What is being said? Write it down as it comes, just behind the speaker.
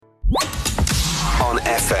on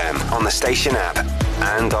FM, on the station app,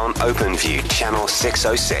 and on OpenView channel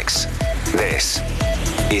 606. This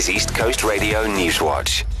is East Coast Radio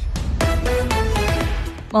Newswatch.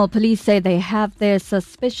 While police say they have their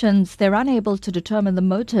suspicions, they're unable to determine the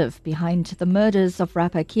motive behind the murders of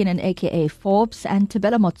rapper Keenan aka Forbes and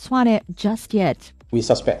Tebela Motswane just yet. We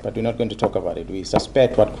suspect, but we're not going to talk about it. We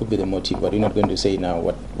suspect what could be the motive, but we're not going to say now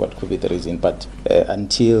what could be the reason. But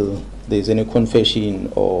until there's any confession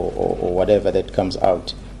or whatever that comes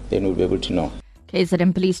out, then we'll be able to know.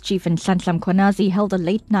 KZN Police Chief Nhlanhla Mkhwanazi held a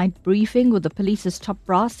late-night briefing with the police's top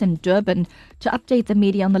brass in Durban to update the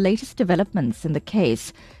media on the latest developments in the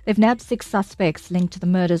case. They've nabbed 6 suspects linked to the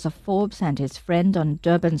murders of Forbes and his friend on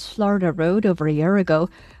Durban's Florida Road over a year ago.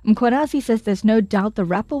 Mkhwanazi says there's no doubt the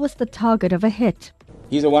rapper was the target of a hit.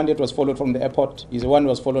 He's the one that was followed from the airport. He's the one who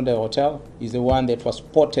was followed the hotel. He's the one that was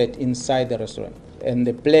spotted inside the restaurant. And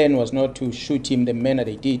the plan was not to shoot him the manner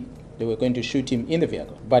they did. They were going to shoot him in the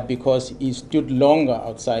vehicle. But because he stood longer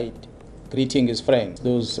outside greeting his friends,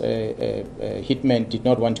 those hitmen did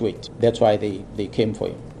not want to wait. That's why they came for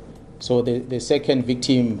him. So the second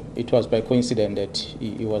victim, it was by coincidence that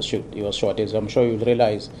he was shot. As I'm sure you'll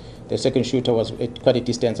realize, the second shooter was at quite a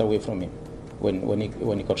distance away from him when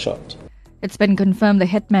he got shot. It's been confirmed the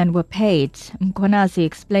hitmen were paid. Mkhwanazi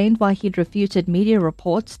explained why he'd refuted media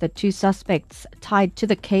reports that 2 suspects tied to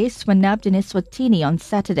the case were nabbed in Eswatini on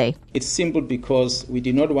Saturday. It's simple because we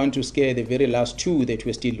did not want to scare the very last 2 that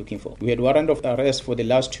we're still looking for. We had warrant of arrest for the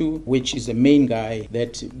last 2, which is the main guy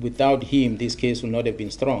that without him this case would not have been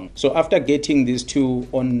strong. So after getting these 2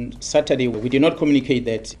 on Saturday, we did not communicate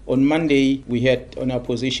that. On Monday, we had on our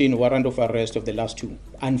position warrant of arrest of the last 2.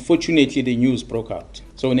 Unfortunately, the news broke out.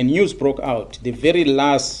 So when the news broke out, the very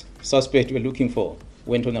last suspect we're looking for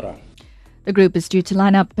went on a run. The group is due to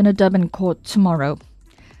line up in a Durban court tomorrow.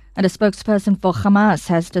 And a spokesperson for Hamas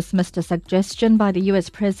has dismissed a suggestion by the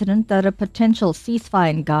US president that a potential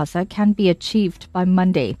ceasefire in Gaza can be achieved by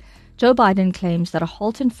Monday. Joe Biden claims that a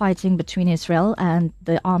halt in fighting between Israel and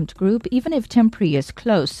the armed group, even if temporary, is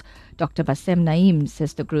close. Dr. Bassem Naim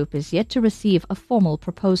says the group is yet to receive a formal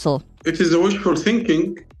proposal. It is a wishful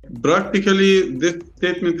thinking. Practically, this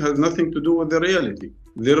statement has nothing to do with the reality.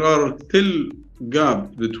 There are still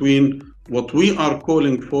gaps between what we are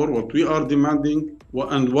calling for, what we are demanding,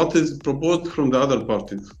 and what is proposed from the other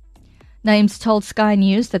parties. Naeem's told Sky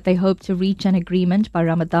News that they hope to reach an agreement by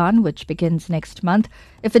Ramadan, which begins next month.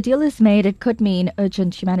 If a deal is made, it could mean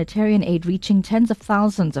urgent humanitarian aid reaching tens of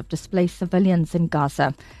thousands of displaced civilians in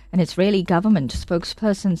Gaza. An Israeli government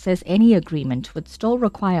spokesperson says any agreement would still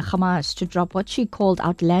require Hamas to drop what she called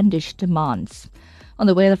outlandish demands. On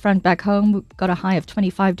the weather front back home, we've got a high of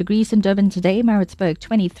 25 degrees in Durban today, Maritzburg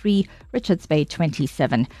 23, Richards Bay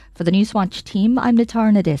 27. For the Newswatch team, I'm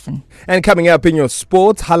Natara Nadesan. And coming up in your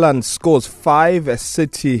sports, Holland scores 5 as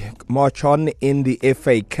City march on in the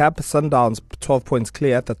FA Cup. Sundowns 12 points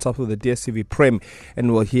clear at the top of the DStv Prem.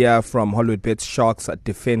 And we'll hear from Hollywood Bet Sharks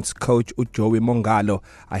defence coach Ujowi Mongalo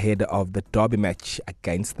ahead of the derby match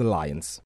against the Lions.